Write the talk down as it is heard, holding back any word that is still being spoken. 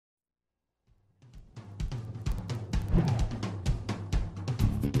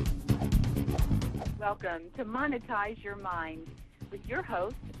Welcome to Monetize Your Mind with your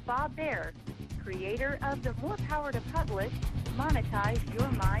host, Bob Baer, creator of the More Power to Publish Monetize Your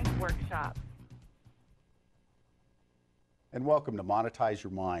Mind workshop. And welcome to Monetize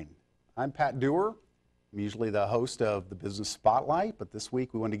Your Mind. I'm Pat Dewar. I'm usually the host of the Business Spotlight, but this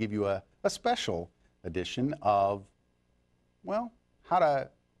week we want to give you a special edition of, well, how to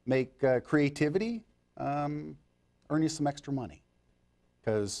make creativity earn you some extra money.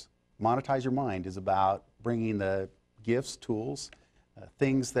 Because Monetize Your Mind is about bringing the gifts, tools,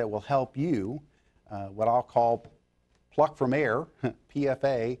 things that will help you, what I'll call pluck from air,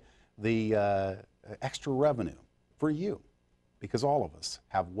 PFA, the extra revenue for you. Because all of us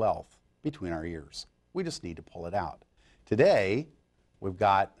have wealth between our ears. We just need to pull it out. Today, we've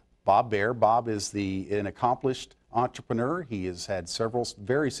got Bob Baer. Bob is an accomplished entrepreneur. He has had several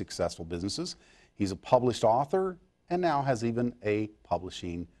very successful businesses. He's a published author and now has even a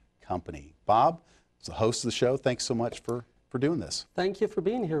publishing company. Bob, as the host of the show, thanks so much for doing this. Thank you for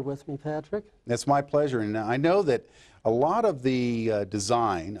being here with me, Patrick. It's my pleasure. And I know that a lot of the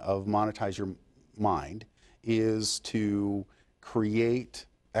design of Monetize Your Mind is to create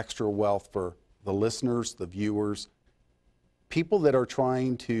extra wealth for the listeners, the viewers, people that are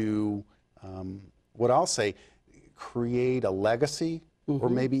trying to, what I'll say, create a legacy, or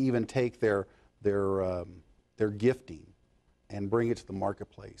maybe even take their gifting and bring it to the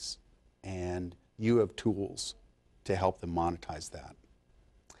marketplace. And you have tools to help them monetize that.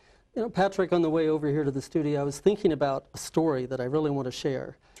 You know, Patrick, on the way over here to the studio, I was thinking about a story that I really want to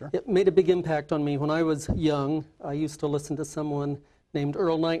share. Sure. It made a big impact on me. When I was young, I used to listen to someone named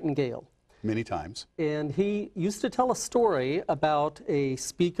Earl Nightingale. Many times. And he used to tell a story about a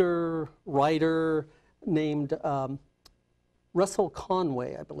speaker, writer named Russell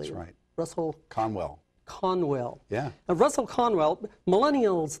Conway, I believe. That's right. Russell Conwell. Yeah. Now, Russell Conwell,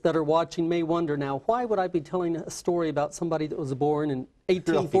 millennials that are watching may wonder now, why would I be telling a story about somebody that was born in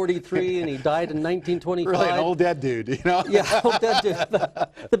 1843 and he died in 1925? Really an old dead dude, you know? Yeah, old dead dude.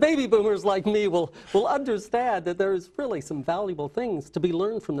 The baby boomers like me will understand that there's really some valuable things to be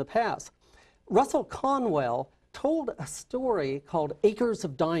learned from the past. Russell Conwell told a story called Acres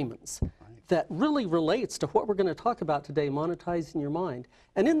of Diamonds that really relates to what we're going to talk about today, monetizing your mind.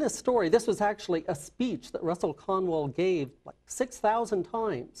 And in this story, this was actually a speech that Russell Conwell gave like 6,000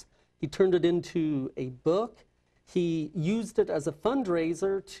 times. He turned it into a book. He used it as a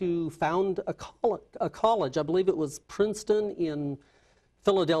fundraiser to found a college. I believe it was Princeton in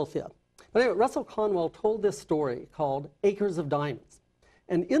Philadelphia. But anyway, Russell Conwell told this story called Acres of Diamonds.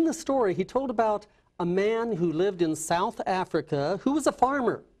 And in the story, he told about a man who lived in South Africa who was a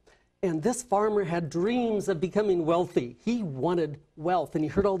farmer. And this farmer had dreams of becoming wealthy. He wanted wealth, and he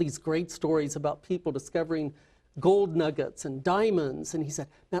heard all these great stories about people discovering gold nuggets and diamonds. And he said,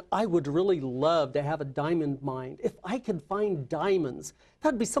 man, I would really love to have a diamond mine. If I could find diamonds,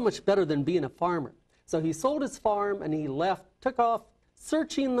 that'd be so much better than being a farmer. So he sold his farm and he left, took off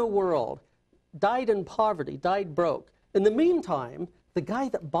searching the world, died in poverty, died broke. In the meantime, the guy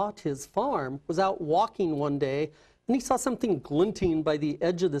that bought his farm was out walking one day and he saw something glinting by the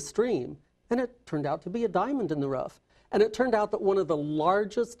edge of the stream, and it turned out to be a diamond in the rough. And it turned out that one of the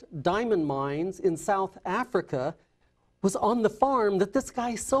largest diamond mines in South Africa was on the farm that this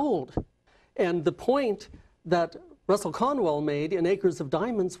guy sold. And the point that Russell Conwell made in Acres of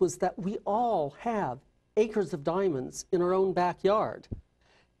Diamonds was that we all have acres of diamonds in our own backyard.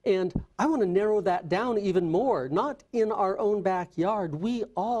 And I want to narrow that down even more. Not in our own backyard. We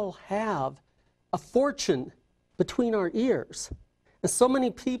all have a fortune between our ears. And so many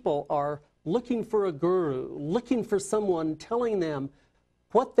people are looking for a guru, looking for someone telling them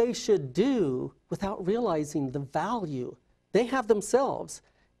what they should do without realizing the value they have themselves.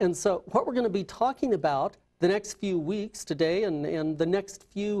 And so what we're going to be talking about the next few weeks today and the next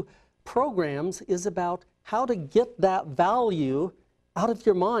few programs is about how to get that value out of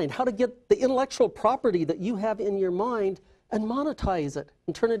your mind, how to get the intellectual property that you have in your mind and monetize it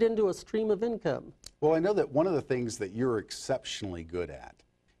and turn it into a stream of income. Well, I know that one of the things that you're exceptionally good at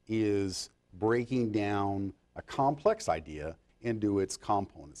is breaking down a complex idea into its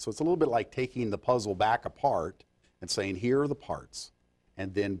components. So it's a little bit like taking the puzzle back apart and saying, here are the parts,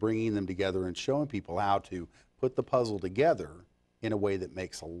 and then bringing them together and showing people how to put the puzzle together in a way that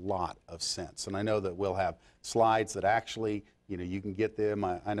makes a lot of sense. And I know that we'll have slides that actually, you know, you can get them.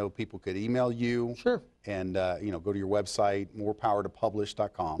 I know people could email you. Sure. And, you know, go to your website,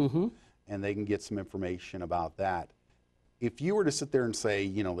 morepowertopublish.com, and they can get some information about that. If you were to sit there and say,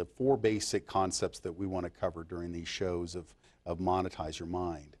 you know, the 4 basic concepts that we want to cover during these shows of Monetize Your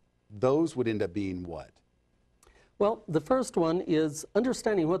Mind, those would end up being what? Well, the first one is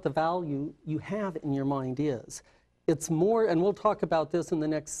understanding what the value you have in your mind is. It's more, and we'll talk about this in the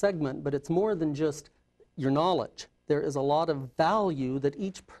next segment, but it's more than just your knowledge. There is a lot of value that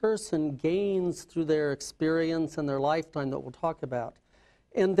each person gains through their experience and their lifetime that we'll talk about.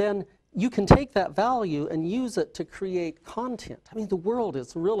 And then you can take that value and use it to create content. I mean, the world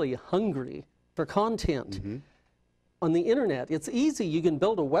is really hungry for content. Mm-hmm. On the internet, it's easy. You can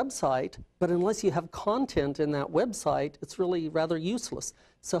build a website, but unless you have content in that website, it's really rather useless.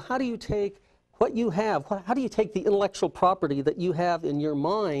 So how do you take what you have, how do you take the intellectual property that you have in your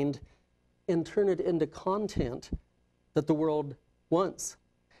mind and turn it into content that the world wants?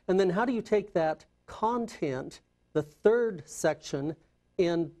 And then how do you take that content, the third section,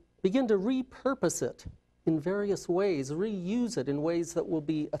 and begin to repurpose it in various ways, reuse it in ways that will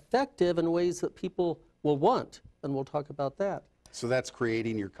be effective and ways that people will want, and we'll talk about that. So that's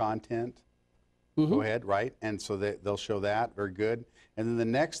creating your content. Mm-hmm. Go ahead, right? And so they'll show that, very good. And then the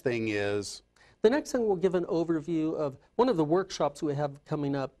next thing is? The next thing we'll give an overview of one of the workshops we have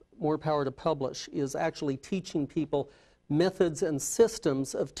coming up, More Power to Publish, is actually teaching people methods and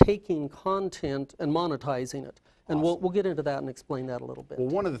systems of taking content and monetizing it. And Awesome. we'll get into that and explain that a little bit. Well,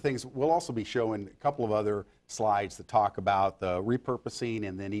 one of the things, we'll also be showing a couple of other slides that talk about the repurposing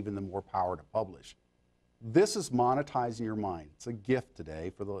and then even the more power to publish. This is monetizing your mind. It's a gift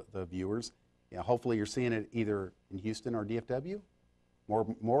today for the viewers. You know, hopefully you're seeing it either in Houston or DFW.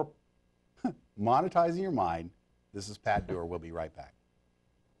 More monetizing your mind. This is Pat Dewar. We'll be right back.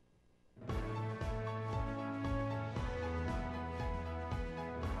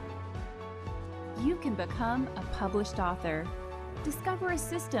 You can become a published author. Discover a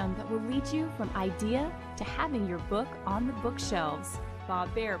system that will lead you from idea to having your book on the bookshelves.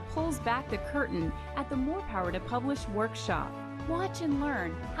 Bob Baer pulls back the curtain at the More Power to Publish workshop. Watch and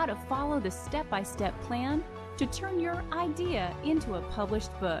learn how to follow the step-by-step plan to turn your idea into a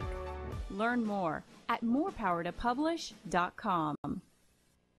published book. Learn more at morepowertopublish.com.